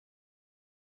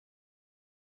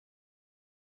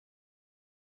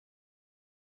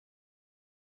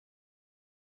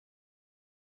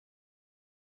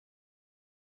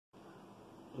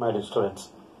My dear students,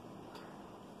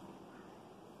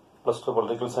 Plus 2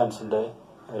 Political Science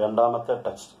രണ്ടാമത്തെ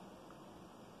text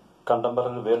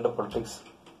contemporary world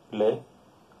പൊളിറ്റിക്സിലെ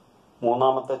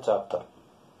മൂന്നാമത്തെ chapter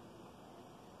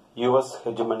US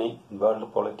ഹെജമണി in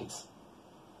world politics,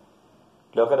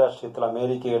 ലോകരാഷ്ട്രീയത്തിൽ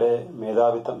അമേരിക്കയുടെ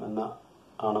മേധാവിത്വം എന്ന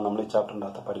ആണ് നമ്മൾ ഈ ചാപ്റ്ററിൻ്റെ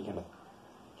അകത്ത് പഠിക്കേണ്ടത്.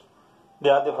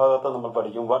 ഇതിന്റെ ആദ്യ ഭാഗത്ത് നമ്മൾ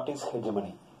പഠിക്കും വാട്ട് ഈസ്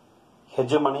ഹെജമണി.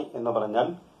 ഹെജമണി എന്ന് പറഞ്ഞാൽ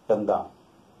എന്താണ്?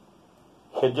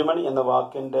 ഹെജമണി എന്ന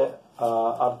വാക്കിന്റെ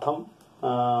അർത്ഥം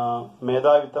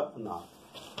മേധാവിത്വം എന്നാണ്.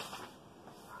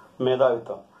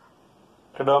 മേധാവിത്വം,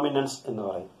 predominance എന്ന്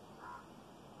പറയും.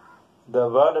 The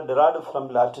word derived from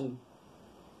Latin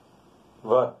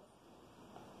word.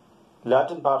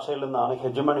 Latin ഭാഷയിൽ നിന്നാണ്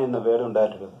ഹെജമണി എന്ന പേര്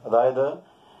ഉണ്ടായിട്ടുള്ളത്. അതായത്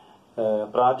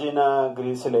പ്രാചീന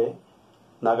ഗ്രീസിലെ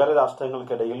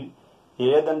നഗരരാഷ്ട്രങ്ങൾക്കിടയിൽ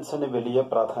ഏതൻസിന് വലിയ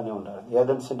പ്രാധാന്യം ഉണ്ടായിരുന്നു.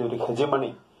 ഏതൻസിന്റെ ഒരു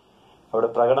ഹെജമണി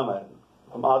അവിടെ പ്രകടമായിരുന്നു.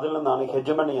 അപ്പം അതിൽ നിന്നാണ്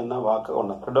ഹെജമണി എന്ന വാക്ക്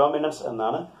ഉണ്ട്. പ്രിഡോമിനൻസ്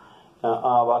എന്നാണ്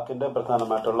ആ വാക്കിന്റെ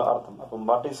പ്രധാനമായിട്ടുള്ള അർത്ഥം. അപ്പം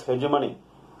വാട്ട് ഈസ് ഹെജമണി?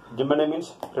 ഹെജമണി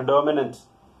മീൻസ്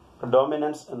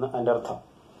പ്രിഡോമിനൻസ് എന്ന് അതിന്റെ അർത്ഥം.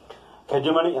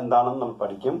 ഹെജമണി എന്താണെന്ന് നമ്മൾ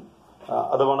പഠിക്കും.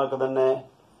 അതുപോലൊക്കെ തന്നെ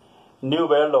ന്യൂ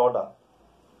വേൾഡ് ഓർഡർ,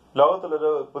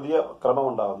 ലോകത്തിലൊരു പുതിയ ക്രമം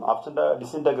ഉണ്ടാകുന്നു. After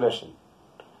disintegration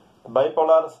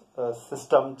bipolar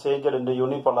system changed in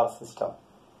unipolar system.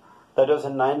 That was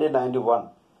in 1991.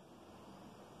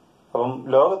 അപ്പം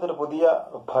ലോകത്തിന് പുതിയ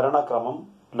ഭരണക്രമം,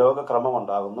 ലോകക്രമം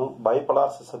ഉണ്ടാകുന്നു. ബൈപോളാർ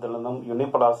സിസ്റ്റത്തിൽ നിന്നും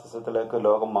യൂണിപോളാർ സിസ്റ്റത്തിലേക്ക്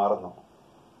ലോകം മാറുന്നു.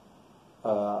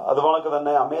 അതുപോലൊക്കെ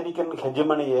തന്നെ അമേരിക്കൻ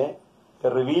ഹെജമണിയെ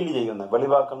റിവീൽ ചെയ്യുന്ന,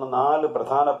 വെളിവാക്കുന്ന 4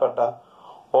 പ്രധാനപ്പെട്ട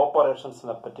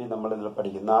ഓപ്പറേഷൻസിനെ പറ്റി നമ്മൾ ഇതിൽ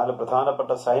പഠിക്കും. 4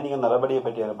 പ്രധാനപ്പെട്ട സൈനിക നടപടിയെ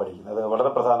പറ്റിയാണ് പഠിക്കുന്നത്. അത് വളരെ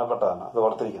പ്രധാനപ്പെട്ടതാണ്, അത്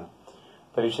ഓർത്തിരിക്കണം,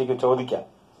 പരീക്ഷയ്ക്ക് ചോദിക്കാം.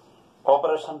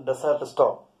 Operation desert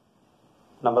Storm.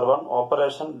 Number 1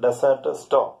 operation desert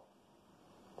Storm,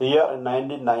 year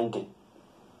 1990.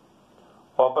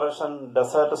 Operation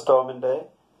desert സ്റ്റോമിന്റെ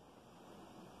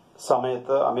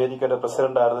സമയത്ത് അമേരിക്കയുടെ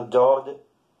പ്രസിഡന്റ് ആയിരുന്ന ജോർജ്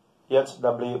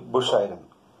H.W. ബുഷ് ആയിരുന്നു.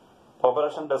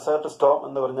 ഓപ്പറേഷൻ ഡെസേർട്ട് സ്റ്റോം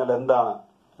എന്ന് പറഞ്ഞാൽ എന്താണ്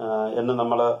എന്ന്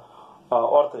നമ്മൾ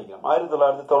ഓർത്തിരിക്കണം.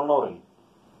 1990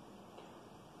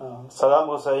 സദാം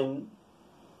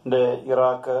ഹുസൈന്റെ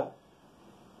ഇറാഖ്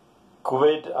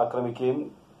കുവൈറ്റ് ആക്രമിക്കുകയും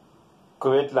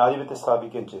കുവൈറ്റിൽ ആധിപത്യം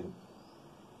സ്ഥാപിക്കുകയും ചെയ്തു.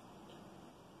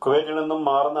 കുവൈറ്റിൽ നിന്നും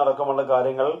മാറുന്ന അടക്കമുള്ള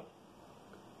കാര്യങ്ങൾ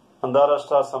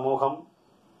അന്താരാഷ്ട്ര സമൂഹം,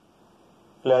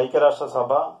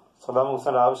 ഐക്യരാഷ്ട്രസഭ സദാം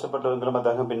ഹുസൈൻ ആവശ്യപ്പെട്ടുവെങ്കിലും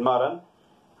അദ്ദേഹം പിന്മാറാൻ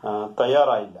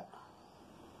തയ്യാറായില്ല.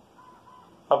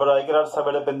 അപ്പോൾ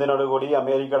ഐക്യരാഷ്ട്രസഭയുടെ പിന്തുണയോടുകൂടി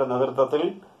അമേരിക്കയുടെ നേതൃത്വത്തിൽ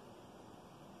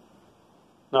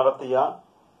നടത്തിയ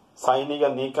സൈനിക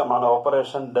നീക്കമാണ്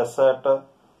ഓപ്പറേഷൻ ഡെസേർട്ട്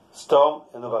സ്റ്റോം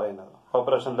എന്ന് പറയുന്നത്.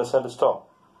 Operation desert Storm,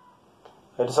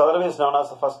 it's otherwise known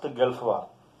as first Gulf war.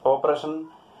 Operation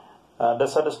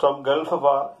desert Storm Gulf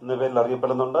വാർ എന്ന പേരിൽ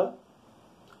അറിയപ്പെടുന്നുണ്ട്,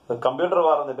 കമ്പ്യൂട്ടർ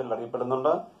വാർ എന്ന പേരിൽ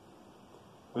അറിയപ്പെടുന്നുണ്ട്,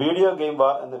 വീഡിയോ ഗെയിം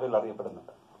വാർ എന്ന പേരിൽ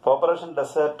അറിയപ്പെടുന്നുണ്ട്. ഓപ്പറേഷൻ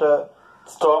ഡെസേർട്ട്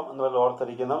സ്റ്റോം എന്ന പേരിൽ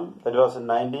ഓർത്തിരിക്കണം. That was in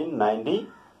 1990.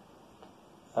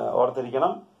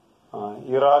 ഓർത്തിരിക്കണം,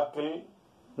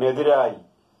 ഇറാഖിനെതിരായി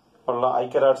ഉള്ള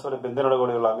ഐക്യരാഷ്ട്രയുടെ പിന്തുണയോട്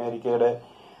കൂടിയുള്ള അമേരിക്കയുടെ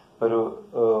ഒരു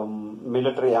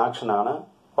മിലിറ്ററി ആക്ഷനാണ്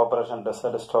ഓപ്പറേഷൻ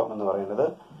ഡെസേർട്ട് സ്റ്റോം എന്ന് പറയുന്നത്.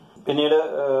 പിന്നീട്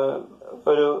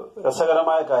ഒരു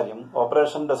രസകരമായ കാര്യം,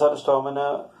 ഓപ്പറേഷൻ ഡെസേർട്ട് സ്റ്റോമിന്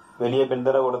വലിയ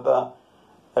പിന്തുണ കൊടുത്ത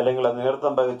അല്ലെങ്കിൽ അത്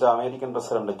നേതൃത്വം വഹിച്ച American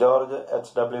president George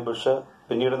H.W. Bush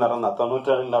പിന്നീട് നടന്ന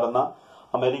 92 നടന്ന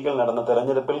അമേരിക്കയിൽ നടന്ന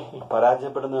തെരഞ്ഞെടുപ്പിൽ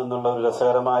പരാജയപ്പെടുന്നു എന്നുള്ള ഒരു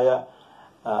രസകരമായ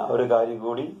ഒരു കാര്യം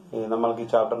കൂടി നമ്മൾക്ക് ഈ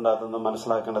ചാപ്റ്ററിന്റെ അകത്ത് നിന്ന്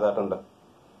മനസ്സിലാക്കേണ്ടതായിട്ടുണ്ട്.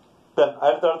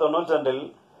 1992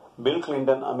 ബിൽ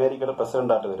ക്ലിന്റൺ അമേരിക്കയുടെ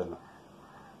പ്രസിഡന്റായിട്ട് വരുന്നു.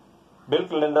 Bill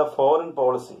ക്ലിന്റന്റെ foreign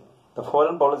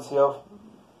policy of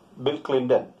bill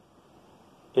Clinton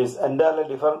is entirely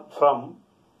different from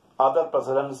other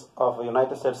presidents of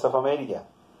United States of America.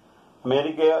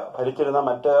 അമേരിക്കയെ ഭരിച്ചിരുന്ന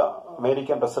മറ്റ്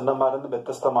അമേരിക്കൻ പ്രസിഡന്റുമാരിൽ നിന്ന്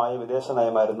വ്യത്യസ്തമായ വിദേശ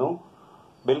നയമായിരുന്നു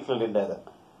ബിൽ ക്ലിന്റന്റേത്.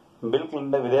 ബിൽ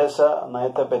ക്ലിന്റന്റെ വിദേശ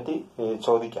നയത്തെപ്പറ്റി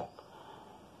ചോദിക്കാം.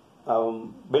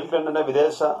 ബിൽ ക്ലിന്റന്റെ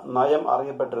വിദേശ നയം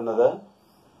അറിയപ്പെട്ടിരുന്നത്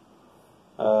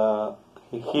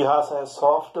he has a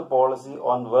soft policy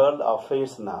on world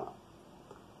affairs എന്നാണ്.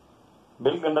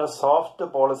 ബിൽ ക്ലിന്റൺ സോഫ്റ്റ്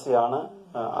പോളിസിയാണ്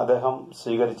അദ്ദേഹം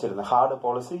സ്വീകരിച്ചിരുന്നത്, ഹാർഡ്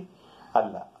പോളിസി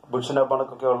അല്ല. ബുഷിനെ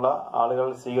കണക്കൊക്കെയുള്ള ആളുകൾ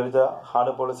സ്വീകരിച്ച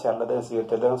ഹാർഡ് പോളിസി അല്ല അദ്ദേഹം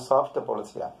സ്വീകരിച്ചത്, അദ്ദേഹം soft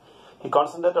പോളിസിയാണ്. He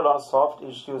concentrated on soft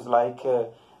issues like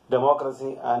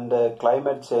democracy and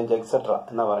climate change etcetera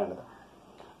എന്നാ പറയുന്നത്.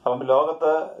 അപ്പം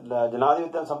ലോകത്ത്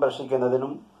ജനാധിപത്യം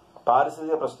സംരക്ഷിക്കുന്നതിനും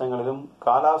പാരിസ്ഥിതിക പ്രശ്നങ്ങളിലും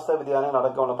കാലാവസ്ഥാ വ്യതിയാനങ്ങൾ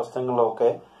അടക്കമുള്ള പ്രശ്നങ്ങളിലും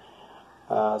ഒക്കെ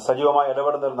സജീവമായി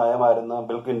ഇടപെടുന്ന ഒരു നയമായിരുന്നു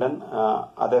ബിൽ ക്ലിന്റൺ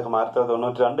അദ്ദേഹം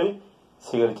 1992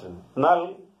 സ്വീകരിച്ചിരുന്നത്. എന്നാൽ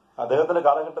അദ്ദേഹത്തിന്റെ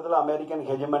കാലഘട്ടത്തിൽ അമേരിക്കൻ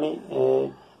ഹെജമണി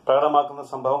പ്രകടമാക്കുന്ന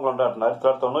സംഭവങ്ങൾ ഉണ്ടായിട്ടുണ്ട്.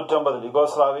 1999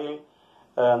 യുഗോസ്ലാവിയയിൽ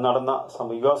നടന്ന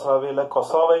സംഭവം, യുഗോസ്ലാവിയയിലെ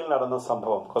കൊസോവയിൽ നടന്ന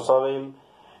സംഭവം, കൊസോവയിൽ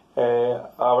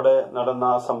അവിടെ നടന്ന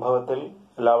സംഭവത്തിൽ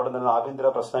അവിടെ നിന്ന് ആഭ്യന്തര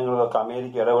പ്രശ്നങ്ങളിലൊക്കെ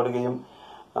അമേരിക്ക ഇടപെടുകയും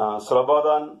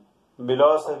സ്ലോബോദാൻ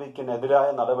മിലോസെവിക്കിനെതിരായ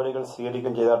നടപടികൾ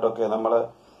സ്വീകരിക്കുകയും ചെയ്തിട്ടൊക്കെ നമ്മൾ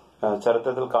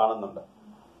ചരിത്രത്തിൽ കാണുന്നുണ്ട്.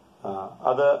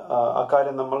 അത്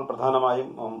അക്കാര്യം നമ്മൾ പ്രധാനമായും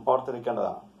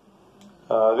ഓർത്തിരിക്കേണ്ടതാണ്.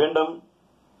 വീണ്ടും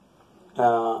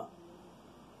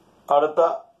അടുത്ത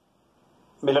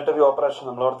മിലിറ്ററി ഓപ്പറേഷൻ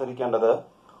നമ്മൾ ഓർത്തിരിക്കേണ്ടത്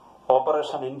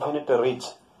operation infinite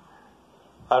reach.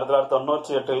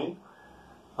 1998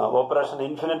 operation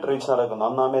infinite reach നടക്കുന്നു.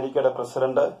 അന്ന് അമേരിക്കയുടെ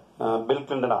പ്രസിഡന്റ് ബിൽ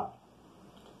ക്ലിന്റൺ ആണ്.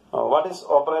 What is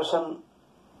operation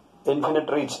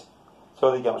infinite reach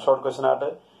ചോദിക്കാം, ഷോർട്ട് ക്വസ്റ്റ്യൻ ആയിട്ട്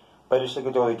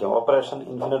പരീക്ഷയ്ക്ക് ചോദിക്കാം. ഓപ്പറേഷൻ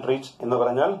ഇൻഫിനിറ്റ് റീച്ച് എന്ന്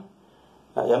പറഞ്ഞാൽ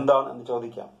എന്താണ് എന്ന്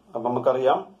ചോദിക്കാം. അപ്പൊ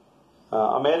നമുക്കറിയാം,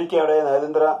 അമേരിക്കയുടെ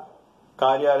നയതന്ത്ര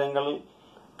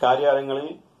കാര്യാലയങ്ങളിൽ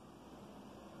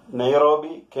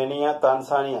നെയ്റോബി, കെനിയ,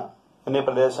 താൻസാനിയ എന്നീ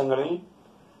പ്രദേശങ്ങളിൽ,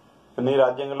 എന്നീ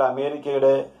രാജ്യങ്ങളിലെ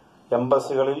അമേരിക്കയുടെ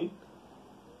എംബസികളിൽ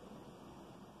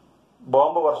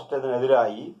ബോംബ്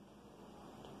വർഷിച്ചതിനെതിരായി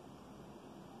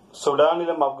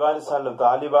സുഡാനിലും അഫ്ഗാനിസ്ഥാനിലും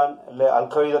താലിബാനിലെ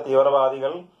അൽഖയ്ദ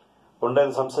തീവ്രവാദികൾ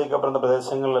ഉണ്ടെന്ന് സംശയിക്കപ്പെടുന്ന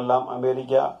പ്രദേശങ്ങളിലെല്ലാം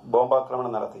അമേരിക്ക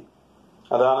ബോംബാക്രമണം നടത്തി.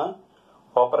 അതാണ്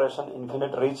ഓപ്പറേഷൻ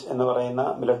ഇൻഫിനിറ്റ് റീച്ച് എന്ന് പറയുന്ന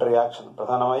മിലിറ്ററി ആക്ഷൻ.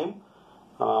 പ്രധാനമായും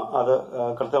അത്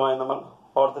കൃത്യമായി നമ്മൾ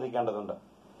ഓർത്തിരിക്കേണ്ടതുണ്ട്.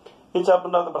 ഈ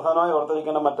ചാപ്റ്ററിന്റെ അകത്ത് പ്രധാനമായി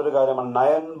ഓർത്തിരിക്കേണ്ട മറ്റൊരു കാര്യമാണ്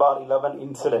 9/11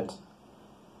 ഇൻസിഡന്റ്.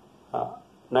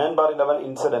 9/11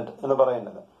 ഇൻസിഡന്റ് എന്ന്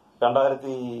പറയുന്നത്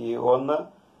 2001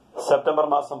 സെപ്റ്റംബർ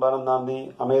മാസം 11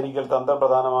 അമേരിക്കയിൽ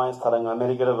തന്ത്രപ്രധാനമായ സ്ഥലങ്ങൾ,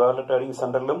 അമേരിക്കയുടെ വേൾഡ് ട്രേഡിംഗ്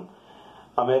സെന്ററിലും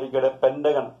അമേരിക്കയുടെ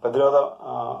പെന്റഗൺ പ്രതിരോധ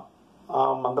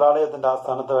മന്ത്രാലയത്തിന്റെ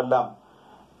ആസ്ഥാനത്തുമെല്ലാം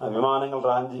വിമാനങ്ങൾ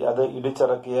റാഞ്ചി അത്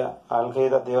ഇടിച്ചിറക്കിയ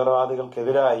അൽഖയ്ദ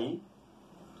തീവ്രവാദികൾക്കെതിരായി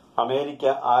അമേരിക്ക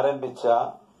ആരംഭിച്ച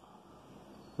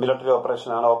മിലിറ്ററി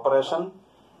ഓപ്പറേഷനാണ് ഓപ്പറേഷൻ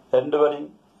എൻഡുവറിംഗ്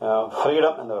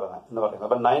ഫ്രീഡം എന്ന് പറയുന്നത്.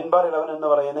 അപ്പൊ 9/11 എന്ന്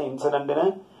പറയുന്ന ഇൻസിഡന്റിന്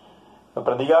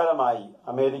പ്രതികാരമായി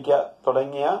അമേരിക്ക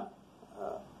തുടങ്ങിയ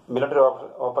മിലിറ്ററി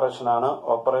ഓപ്പറേഷനാണ്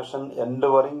ഓപ്പറേഷൻ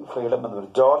എൻഡുവറിംഗ് ഫ്രീഡം എന്ന്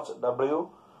പറയുന്നത്. George W.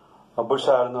 ബുഷ്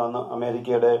ആയിരുന്നു അന്ന്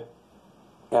അമേരിക്കയുടെ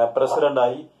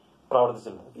പ്രസിഡന്റായി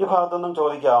പ്രവർത്തിച്ചിരുന്നത്. ഈ ഭാഗത്തൊന്നും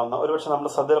ചോദിക്കാവുന്ന, ഒരുപക്ഷെ നമ്മൾ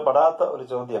ശ്രദ്ധയിൽപ്പെടാത്ത ഒരു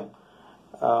ചോദ്യം,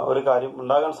 ഒരു കാര്യം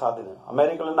ഉണ്ടാകാൻ സാധ്യത.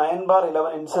 അമേരിക്കയിലെ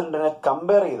 9/11 ഇൻസിഡന്റിനെ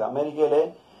കമ്പയർ ചെയ്ത് അമേരിക്കയിലെ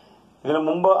ഇതിനു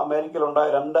മുമ്പ് അമേരിക്കയിൽ ഉണ്ടായ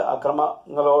 2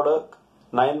 അക്രമങ്ങളോട്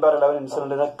 9/11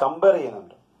 ഇൻസിഡന്റിനെ കമ്പയർ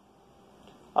ചെയ്യുന്നുണ്ട്.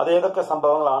 അത് ഏതൊക്കെ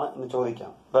സംഭവങ്ങളാണ് എന്ന്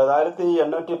ചോദിക്കാം. അതായത്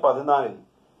 1814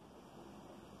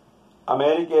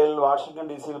 അമേരിക്കയിൽ വാഷിംഗ്ടൺ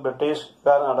DC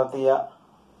ബ്രിട്ടീഷുകാർ നടത്തിയ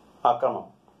ആക്രമണം.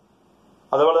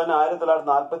 അതുപോലെ തന്നെ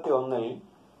 1941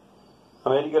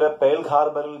 അമേരിക്കയുടെ പേൾ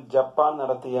ഹാർബറിൽ ജപ്പാൻ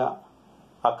നടത്തിയ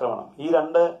ആക്രമണം. ഈ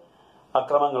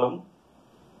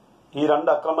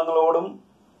രണ്ട് അക്രമങ്ങളോടും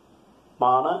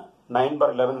ആണ്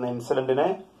 9/11 എന്ന ഇൻസിഡന്റിനെ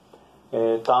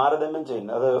താരതമ്യം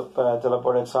ചെയ്യുന്നത്. അത്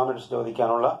ചിലപ്പോൾ എക്സാമിനേഷൻ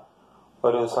ചോദിക്കാനുള്ള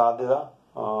ഒരു സാധ്യത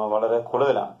വളരെ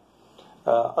കൂടുതലാണ്.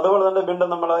 അതുപോലെ തന്നെ വീണ്ടും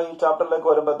നമ്മൾ ഈ ചാപ്റ്ററിലേക്ക്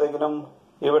വരുമ്പോഴത്തേക്കിനും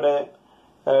ഇവിടെ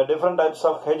ഡിഫറെന്റ് ടൈപ്സ്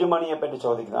ഓഫ് ഹെജിമണിയെ പറ്റി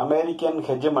ചോദിക്കുന്നു. അമേരിക്കൻ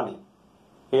ഹെജിമണി,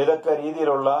 ഏതൊക്കെ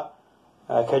രീതിയിലുള്ള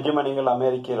ഹെജിമണികൾ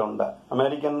അമേരിക്കയിലുണ്ട്.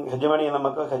 അമേരിക്കൻ ഹെജിമണി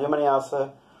നമുക്ക് ഹെജിമണി ആസ്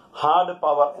ഹാർഡ്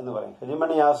പവർ എന്ന് പറയും.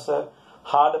 Hegemony as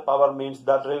hard power means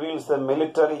that reveals the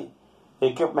military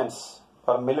equipments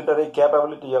or military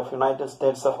capability of United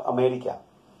States of America.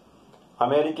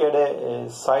 അമേരിക്കയുടെ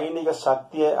സൈനിക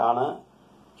ശക്തിയെ ആണ്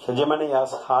ഹെജിമണി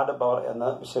ആസ് ഹാർഡ് പവർ എന്ന്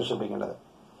വിശേഷിപ്പിക്കുന്നത്.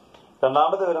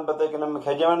 രണ്ടാമത് വരുമ്പോഴത്തേക്കിനും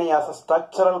hegemony as A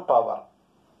structural power.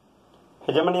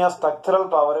 Hegemony as structural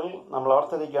പവറിൽ നമ്മൾ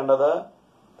ഓർത്തിരിക്കേണ്ടത്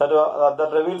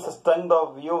that reveals the strength of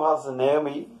U.S.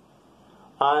 Navy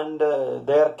and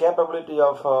their capability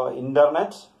of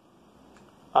internet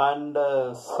and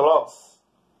SLOCs,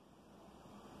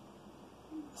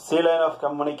 sea line of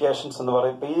communications എന്ന്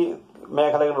പറയും. ഈ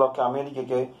മേഖലകളിലൊക്കെ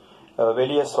അമേരിക്കയ്ക്ക്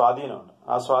വലിയ സ്വാധീനമുണ്ട്.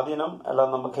 ആ സ്വാധീനം എല്ലാം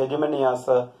നമുക്ക് ഹെജിമണി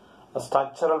ആസ്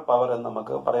സ്ട്രക്ചറൽ പവർ എന്ന്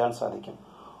നമുക്ക് പറയാൻ സാധിക്കും.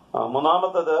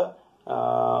 മൂന്നാമത്തത്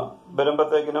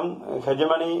വരുമ്പോഴത്തേക്കിനും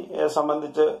ഹെജിമണിയെ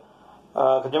സംബന്ധിച്ച്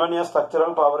ഹെജിമണി ആസ്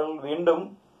സ്ട്രക്ചറൽ പവറിൽ വീണ്ടും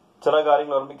ചില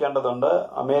കാര്യങ്ങൾ ഓർമ്മിക്കേണ്ടതുണ്ട്.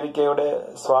 അമേരിക്കയുടെ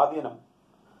സ്വാധീനം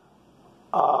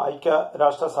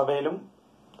ഐക്യരാഷ്ട്രസഭയിലും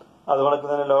അതുപോലെ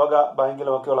തന്നെ ലോക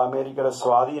ബാങ്കിലുമൊക്കെയുള്ള അമേരിക്കയുടെ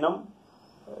സ്വാധീനം,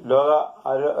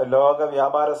 ലോക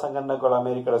വ്യാപാര സംഘടനയ്ക്കുള്ള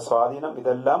അമേരിക്കയുടെ സ്വാധീനം,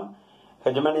 ഇതെല്ലാം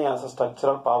ഹെജിമണി ആസ് എ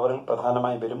സ്ട്രക്ചറൽ പവറിൽ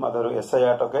പ്രധാനമായി വരും. അതൊരു essay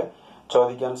ആയിട്ടൊക്കെ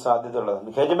ചോദിക്കാൻ സാധ്യതയുള്ളതാണ്.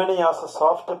 Hegemony as A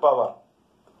soft power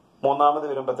മൂന്നാമത്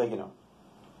വരുമ്പോഴത്തേക്കിനും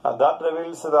that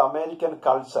reveals the American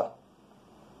culture.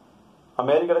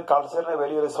 അമേരിക്കയുടെ കൾച്ചറിന്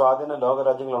വലിയൊരു സ്വാധീനം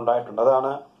ലോകരാജ്യങ്ങളിൽ ഉണ്ടായിട്ടുണ്ട്.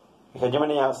 അതാണ്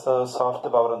ഹെജിമണി ആസ് സോഫ്റ്റ്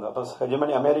പവർ എന്ന്. അപ്പൊ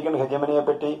അമേരിക്കൻ ഹെജിമണിയെ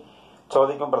പറ്റി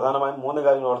ചോദിക്കുമ്പോൾ പ്രധാനമായും 3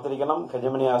 കാര്യങ്ങൾ ഓർത്തിരിക്കണം.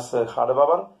 Hegemony as hard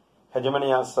power, hegemony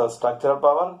as structural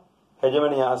power,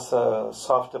 ഹെജമണി as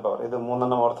soft power. ഇത്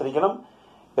മൂന്നെണ്ണം ഓർത്തിരിക്കണം.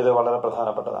 ഇത് വളരെ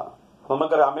പ്രധാനപ്പെട്ടതാണ്.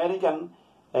 നമുക്കറിയാം അമേരിക്കൻ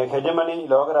ഹെജമണി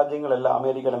ലോകരാജ്യങ്ങളെല്ലാം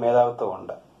അമേരിക്കയുടെ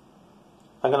മേധാവിത്വമുണ്ട്.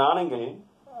 അങ്ങനാണെങ്കിൽ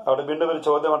അവിടെ വീണ്ടും ഒരു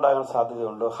ചോദ്യം ഉണ്ടാകാൻ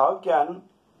സാധ്യതയുണ്ട്. How can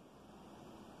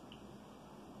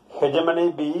ഹെജമണി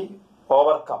B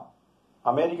overcome?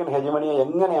 American ഹെജമണിയെ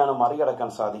എങ്ങനെയാണ് മറികടക്കാൻ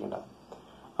സാധിക്കേണ്ടത്?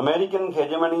 അമേരിക്കൻ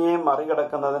ഹെജമണിയെ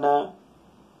മറികടക്കുന്നതിന്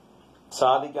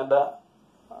സാധിക്കേണ്ട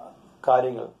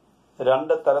കാര്യങ്ങൾ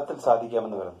രണ്ട് തരത്തിൽ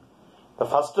സാധിക്കാമെന്ന് പറയുന്നു. The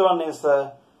first one is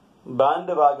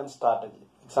band wagon strategy.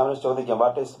 എക്സാമിന് ചോദിക്കാം,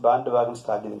 what is band wagon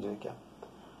strategy എന്ന് ചോദിക്കാം.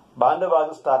 ബാൻഡ്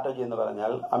വാഗൺ സ്ട്രാറ്റജി എന്ന്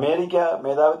പറഞ്ഞാൽ അമേരിക്ക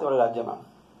മേധാവിത്വമുള്ള രാജ്യമാണ്.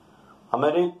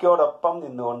 അമേരിക്കയോടൊപ്പം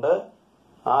നിന്നുകൊണ്ട്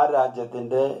ആ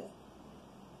രാജ്യത്തിന്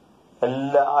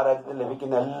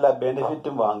ലഭിക്കുന്ന എല്ലാ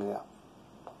ബെനിഫിറ്റും വാങ്ങുക,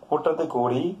 കൂട്ടത്തിൽ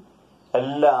കൂടി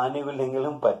എല്ലാ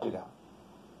ആനുകൂല്യങ്ങളും പറ്റുക.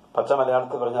 പച്ച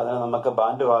മലയാളത്തിൽ പറഞ്ഞാൽ അതിനെ നമുക്ക്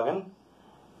ബാൻഡ് വാഗൺ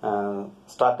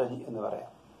സ്ട്രാറ്റജി എന്ന്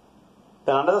പറയാം.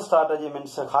 Another strategy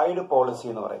means hide policy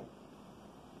എന്ന് പറയും.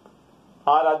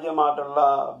 ആ രാജ്യമായിട്ടുള്ള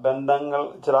ബന്ധങ്ങൾ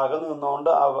ചില അകന്നു നിന്നുകൊണ്ട്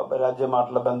ആ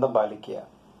രാജ്യമായിട്ടുള്ള ബന്ധം പാലിക്കുക.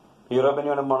 യൂറോപ്യൻ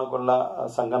യൂണിയൻ കണക്കുള്ള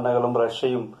സംഘടനകളും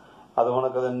റഷ്യയും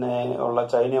അതുകൊണ്ടൊക്കെ തന്നെ ഉള്ള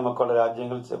ചൈനയും ഒക്കെ ഉള്ള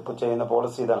രാജ്യങ്ങൾ ചെയ്യുന്ന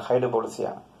പോളിസി ഇതാണ്, ഹൈഡ്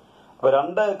പോളിസിയാണ്. അപ്പൊ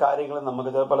രണ്ട് കാര്യങ്ങൾ നമുക്ക്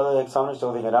ചിലപ്പോൾ അത് എക്സാമിന്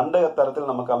ചോദിക്കാം. രണ്ട് തരത്തിൽ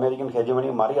നമുക്ക് അമേരിക്കൻ ഹെജമണി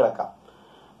മറികടക്കാം.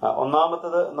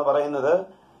 ഒന്നാമത്തേത് എന്ന്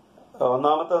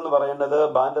പറയുന്നത്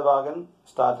ബാൻഡ് വാഗൺ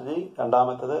സ്ട്രാറ്റജി,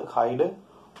 രണ്ടാമത്തേത് ഹൈഡ്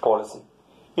പോളിസി.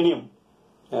 ഇനിയും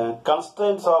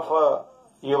കൺസ്ട്രെയിൻസ് ഓഫ്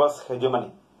യുഎസ് ഹെജമണി.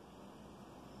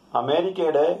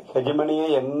 അമേരിക്കയുടെ ഹെജമണിയെ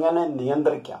എങ്ങനെ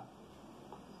നിയന്ത്രിക്കാം?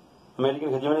 അമേരിക്കൻ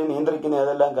ഹെജമണിയെ നിയന്ത്രിക്കുന്ന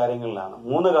ഏതെല്ലാം കാര്യങ്ങളിലാണ്?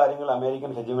 3 കാര്യങ്ങൾ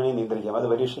അമേരിക്കൻ ഹെജമണിയെ നിയന്ത്രിക്കാം. അത്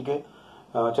പരീക്ഷയ്ക്ക്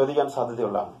ചോദിക്കാൻ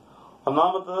സാധ്യതയുള്ളതാണ്.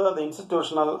 ഒന്നാമത്തേത് the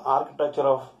institutional architecture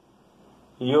of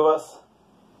US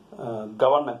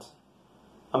government.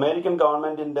 American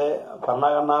ഗവൺമെന്റിന്റെ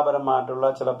ഭരണഘടനാപരമായിട്ടുള്ള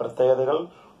ചില പ്രത്യേകതകൾ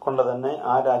കൊണ്ട് തന്നെ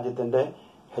ആ രാജ്യത്തിന്റെ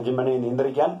ഹെജമണിയെ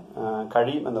നിയന്ത്രിക്കാൻ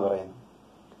കഴിയും എന്ന് പറയുന്നു.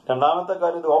 രണ്ടാമത്തെ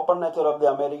കാര്യം the open nature of the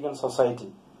American society.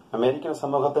 American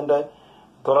സമൂഹത്തിന്റെ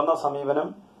തുറന്ന സമീപനം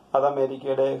അത്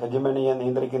അമേരിക്കയുടെ ഹെജമണിയെ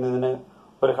നിയന്ത്രിക്കുന്നതിന്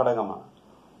ഒരു ഘടകമാണ്.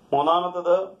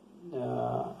 മൂന്നാമത്തത്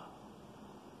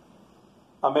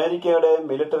അമേരിക്കയുടെ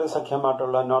military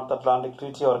സഖ്യമായിട്ടുള്ള north Atlantic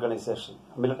treaty organisation.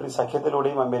 Military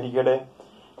സഖ്യത്തിലൂടെയും അമേരിക്കയുടെ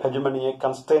ഹെജമണിയെ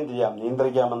കൺസ്ട്രെയിൻ ചെയ്യാം,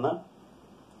 നിയന്ത്രിക്കാമെന്ന്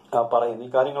പറയുന്നു. ഈ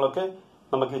കാര്യങ്ങളൊക്കെ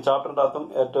നമുക്ക് ഈ ചാപ്റ്ററിന്റെ അകത്തും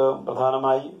ഏറ്റവും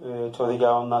പ്രധാനമായി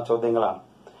ചോദിക്കാവുന്ന ചോദ്യങ്ങളാണ്.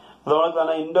 അതുപോലെ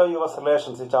തന്നെ ഇൻഡോ യുഎസ്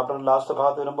റിലേഷൻസ്, ഈ ചാപ്റ്ററിന്റെ ലാസ്റ്റ്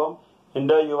ഭാഗത്ത് വരുമ്പോൾ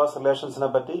ഇൻഡോ യുഎസ് റിലേഷൻസിനെ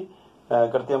പറ്റി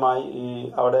കൃത്യമായി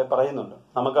അവിടെ പറയുന്നുണ്ട്.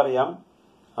 നമുക്കറിയാം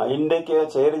ഇന്ത്യക്ക്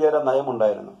ചേരിചേര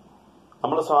നയമുണ്ടായിരുന്നു.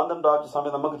 നമ്മൾ സ്വാതന്ത്ര്യം പ്രാപിച്ച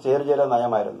സമയത്ത് നമുക്ക് ചേരിചേര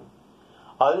നയമായിരുന്നു.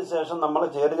 അതിനുശേഷം നമ്മൾ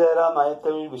ചേരിചേര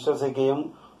നയത്തിൽ വിശ്വസിക്കുകയും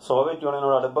സോവിയറ്റ്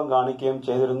യൂണിയനോട് അടുപ്പം കാണിക്കുകയും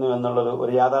ചെയ്തിരുന്നു എന്നുള്ളത്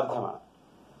ഒരു യാഥാർത്ഥ്യമാണ്.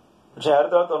 പക്ഷെ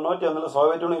 1991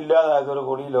 സോവിയറ്റ് യൂണിയൻ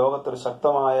ഇല്ലാതായതോടുകൂടി ലോകത്തൊരു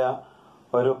ശക്തമായ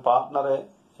ഒരു പാർട്ട്ണറെ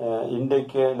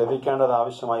ഇന്ത്യക്ക് ലഭിക്കേണ്ടത്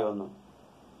ആവശ്യമായി വന്നു.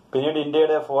 പിന്നീട്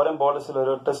ഇന്ത്യയുടെ ഫോറിൻ പോളിസിയിൽ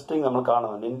ഒരു ടെസ്റ്റിംഗ് നമ്മൾ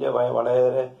കാണുന്നുണ്ട്. ഇന്ത്യ വളരെ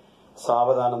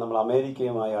സാവധാനം നമ്മൾ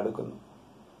അമേരിക്കയുമായി അടുക്കുന്നു.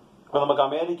 അപ്പൊ നമുക്ക്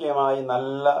അമേരിക്കയുമായി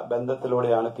നല്ല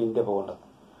ബന്ധത്തിലൂടെയാണ് ഇപ്പൊ ഇന്ത്യ പോകേണ്ടത്.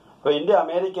 അപ്പൊ ഇന്ത്യ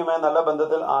അമേരിക്കയുമായി നല്ല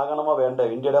ബന്ധത്തിൽ ആകണമോ വേണ്ടോ?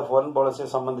 ഇന്ത്യയുടെ ഫോറിൻ പോളിസിയെ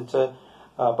സംബന്ധിച്ച്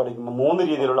പഠിക്കുമ്പോൾ 3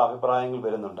 രീതിയിലുള്ള അഭിപ്രായങ്ങൾ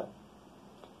വരുന്നുണ്ട്.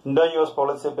 ഇൻഡോ യുഎസ്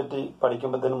പോളിസിയെ പറ്റി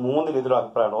പഠിക്കുമ്പോഴത്തേനും 3 രീതിയിലുള്ള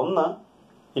അഭിപ്രായമാണ്. ഒന്ന്,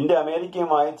 ഇന്ത്യ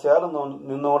അമേരിക്കയുമായി ചേർന്ന്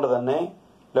നിന്നുകൊണ്ട് തന്നെ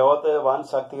ലോകത്തെ വൻ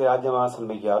ശക്തി രാജ്യമാകാൻ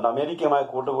ശ്രമിക്കുക. അതുകൊണ്ട് അമേരിക്കയുമായി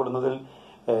കൂട്ടുകൂടുന്നതിൽ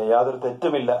യാതൊരു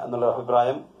തെറ്റുമില്ല എന്നുള്ള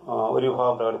അഭിപ്രായം ഒരു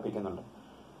വിഭാഗം പ്രകടിപ്പിക്കുന്നുണ്ട്.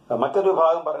 മറ്റൊരു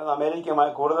വിഭാഗം പറയുന്നത്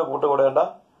അമേരിക്കയുമായി കൂടുതൽ കൂട്ടുകൂടേണ്ട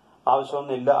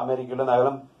ആവശ്യമൊന്നുമില്ല, അമേരിക്കയുടെ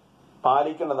നയം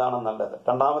പാലിക്കേണ്ടതാണ് നല്ലത്.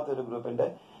 രണ്ടാമത്തെ ഒരു ഗ്രൂപ്പിന്റെ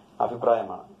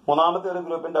അഭിപ്രായമാണ്. മൂന്നാമത്തെ ഒരു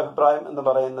ഗ്രൂപ്പിന്റെ അഭിപ്രായം എന്ന്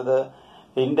പറയുന്നത്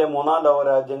ഇന്ത്യ 3ാം ലോക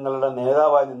രാജ്യങ്ങളുടെ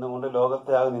നേതാവായി നിന്നുകൊണ്ട്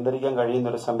ലോകത്തെ ആകെ നിയന്ത്രിക്കാൻ കഴിയുന്ന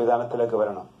ഒരു സംവിധാനത്തിലേക്ക്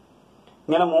വരണം.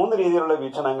 ഇങ്ങനെ 3 രീതിയിലുള്ള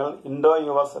വീക്ഷണങ്ങൾ ഇൻഡോ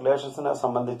യുഎസ് റിലേഷൻസിനെ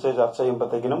സംബന്ധിച്ച് ചർച്ച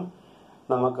ചെയ്യുമ്പോഴത്തേക്കിനും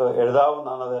നമുക്ക്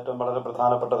എഴുതാവുന്നതാണ്. അത് ഏറ്റവും വളരെ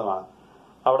പ്രധാനപ്പെട്ടതുമാണ്.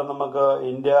 അവിടെ നമുക്ക്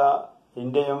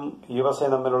ഇന്ത്യയും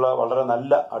യുഎസ്എയും തമ്മിലുള്ള വളരെ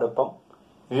നല്ല അടുപ്പം,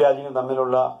 ഇരു രാജ്യങ്ങളും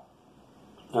തമ്മിലുള്ള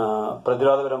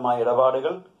പ്രതിരോധപരമായ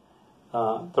ഇടപാടുകൾ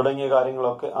തുടങ്ങിയ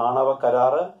കാര്യങ്ങളൊക്കെ, ആണവ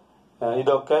കരാറ്,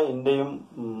 ഇതൊക്കെ ഇന്ത്യയും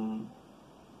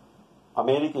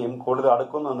അമേരിക്കയും കൂടുതൽ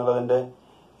അടുക്കുന്നു എന്നുള്ളതിന്റെ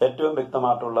ഏറ്റവും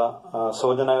വ്യക്തമായിട്ടുള്ള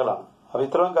സൂചനകളാണ്. അപ്പൊ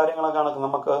ഇത്തരം കാര്യങ്ങളൊക്കെയാണ്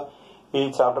നമുക്ക് ഈ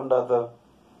ചാപ്റ്ററിന്റെ അകത്ത്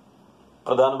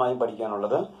പ്രധാനമായും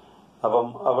പഠിക്കാനുള്ളത്. അപ്പം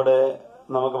അവിടെ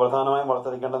നമുക്ക് പ്രധാനമായും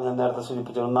ഓർത്തിരിക്കേണ്ടത് ഞാൻ നേരത്തെ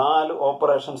സൂചിപ്പിച്ചു 4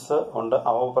 ഓപ്പറേഷൻസ് ഉണ്ട്.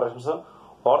 ആ ഓപ്പറേഷൻസ്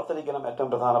ഓർത്തിരിക്കണം, ഏറ്റവും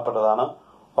പ്രധാനപ്പെട്ടതാണ്.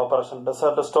 Operation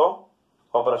desert Storm,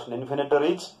 operation infinite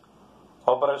reach,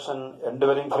 operation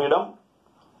എൻഡുവറിംഗ് freedom,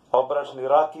 operation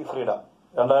Iraqi freedom.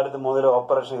 2003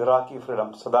 operation Iraqi freedom.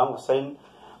 സദാം ഹുസൈൻ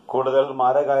കൂടുതൽ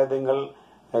മാരകായുധങ്ങൾ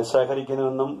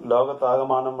ശേഖരിക്കുന്നുവെന്നും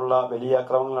ലോകത്താകമാനമുള്ള വലിയ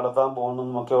ആക്രമണങ്ങൾ നടത്താൻ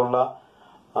പോകുന്നൊക്കെയുള്ള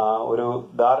ഒരു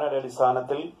ധാരണയുടെ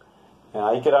അടിസ്ഥാനത്തിൽ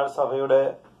ഐക്യരാഷ്ട്രസഭയുടെ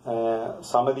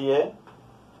സമിതിയെ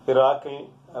ഇറാഖിൽ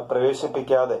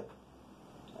പ്രവേശിപ്പിക്കാതെ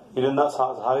ഇരുന്ന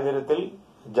സാഹചര്യത്തിൽ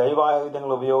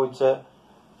ജൈവായുധങ്ങൾ ഉപയോഗിച്ച്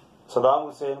സദാം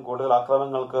ഹുസൈൻ കൂടുതൽ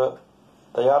ആക്രമണങ്ങൾക്ക്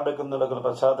തയ്യാറെടുക്കുന്ന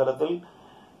പശ്ചാത്തലത്തിൽ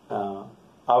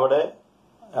അവിടെ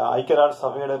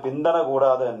ഐക്യരാഷ്ട്രസഭയുടെ പിന്തുണ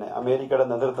കൂടാതെ തന്നെ അമേരിക്കയുടെ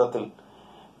നേതൃത്വത്തിൽ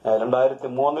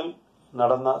 2003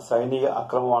 നടന്ന സൈനിക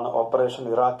ആക്രമണമാണ് ഓപ്പറേഷൻ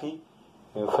ഇറാഖി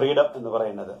ഫ്രീഡം എന്ന്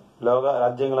പറയുന്നത്. ലോക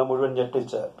രാജ്യങ്ങളെ മുഴുവൻ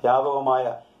ഞെട്ടിച്ച് വ്യാപകമായ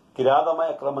കിരാതമായ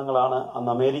അക്രമങ്ങളാണ്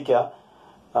അന്ന് അമേരിക്ക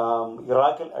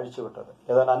ഇറാഖിൽ അഴിച്ചുവിട്ടത്.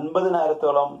 ഏതാണ്ട്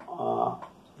 50,000-ഓളം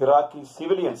ഇറാഖി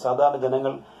സിവിലിയൻ സാധാരണ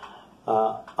ജനങ്ങൾ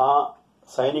ആ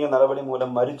സൈനിക നടപടി മൂലം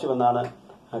മരിച്ചുവെന്നാണ്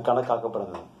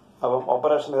കണക്കാക്കപ്പെടുന്നത്. അപ്പം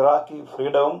ഓപ്പറേഷൻ ഇറാഖി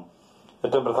ഫ്രീഡവും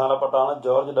ഏറ്റവും പ്രധാനപ്പെട്ടാണ്.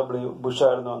 George W. ബുഷ്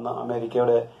ആയിരുന്നു അന്ന്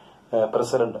അമേരിക്കയുടെ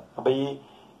പ്രസിഡന്റ്. അപ്പൊ ഈ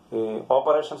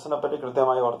ഓപ്പറേഷൻസിനെ പറ്റി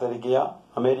കൃത്യമായി ഓർത്തിരിക്കുക.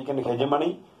 അമേരിക്കൻ ഹെജമണി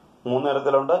 3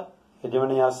 തരത്തിലുണ്ട്.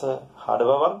 ഹെജമണി as hard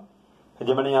power,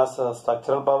 ഹെജമണി as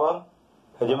structural power,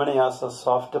 ഹെജമണി as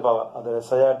soft power. അത്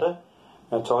രസമായിട്ട്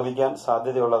ചോദിക്കാൻ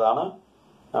സാധ്യതയുള്ളതാണ്.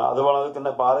 അതുപോലെ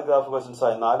തന്നെ പാരഗ്രാഫ് ക്വസ്റ്റ്യൻസ്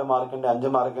ആയി 4 മാർക്കിന്റെ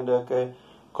 5 മാർക്കിന്റെ ഒക്കെ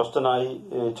ക്വസ്റ്റ്യനായി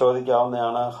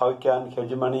ചോദിക്കാവുന്നതാണ്. How can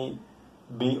ഹെജമണി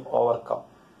B overcome,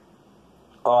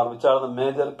 or which are the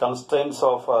major constraints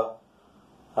of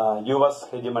US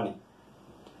hegemony.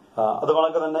 അതുപോലെ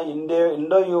തന്നെ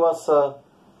ഇൻഡോ US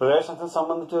റിലേഷൻസിനെ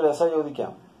സംബന്ധിച്ച് ഒരു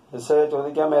എസ്സേ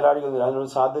ചോദിക്കാൻ മേലാടിക്കുന്നില്ല. അതിനൊരു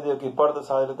സാധ്യതയൊക്കെ ഇപ്പോഴത്തെ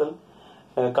സാഹചര്യത്തിൽ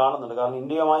കാണുന്നുണ്ട്. കാരണം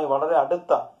ഇന്ത്യയുമായി വളരെ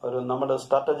അടുത്ത ഒരു നമ്മുടെ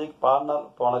സ്ട്രാറ്റജിക് പാർട്ണർ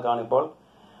പോണക്കാണിപ്പോൾ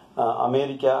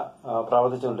അമേരിക്ക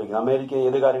പ്രവർത്തിച്ചുകൊണ്ടിരിക്കുന്നത്. അമേരിക്ക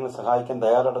ഏത് കാര്യങ്ങളും സഹായിക്കാൻ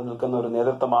തയ്യാറായിട്ട് നിൽക്കുന്ന ഒരു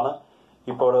നേതൃത്വമാണ്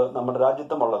ഇപ്പോൾ നമ്മുടെ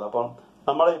രാജ്യത്തുമുള്ളത്. അപ്പം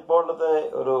നമ്മുടെ ഇപ്പോഴത്തെ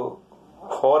ഒരു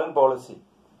ഫോറിൻ പോളിസി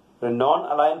ഒരു നോൺ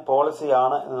അലൈൻ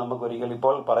പോളിസിയാണ് എന്ന് നമുക്ക് ഒരിക്കലും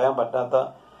ഇപ്പോൾ പറയാൻ പറ്റാത്ത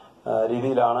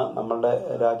രീതിയിലാണ് നമ്മളുടെ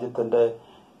രാജ്യത്തിന്റെ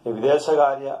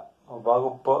വിദേശകാര്യ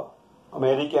വകുപ്പ്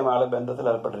അമേരിക്കയുമായുള്ള ബന്ധത്തിൽ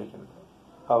ഏർപ്പെട്ടിരിക്കുന്നത്.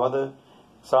 അപ്പം അത്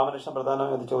എക്സാമിനേഷൻ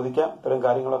പ്രധാനമായും അത് ചോദിക്കാം. ഇത്തരം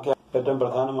കാര്യങ്ങളൊക്കെ ഏറ്റവും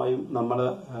പ്രധാനമായും നമ്മൾ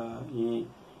ഈ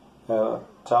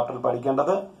ചാപ്റ്ററിൽ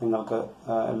പഠിക്കേണ്ടത്. നിങ്ങൾക്ക്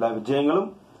എല്ലാ വിജയങ്ങളും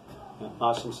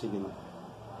ആശംസിക്കുന്നു.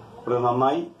 കൂടുതൽ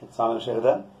നന്നായി എക്സാമിനേഷൻ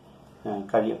എഴുതാൻ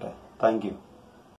കഴിയട്ടെ. Thank you.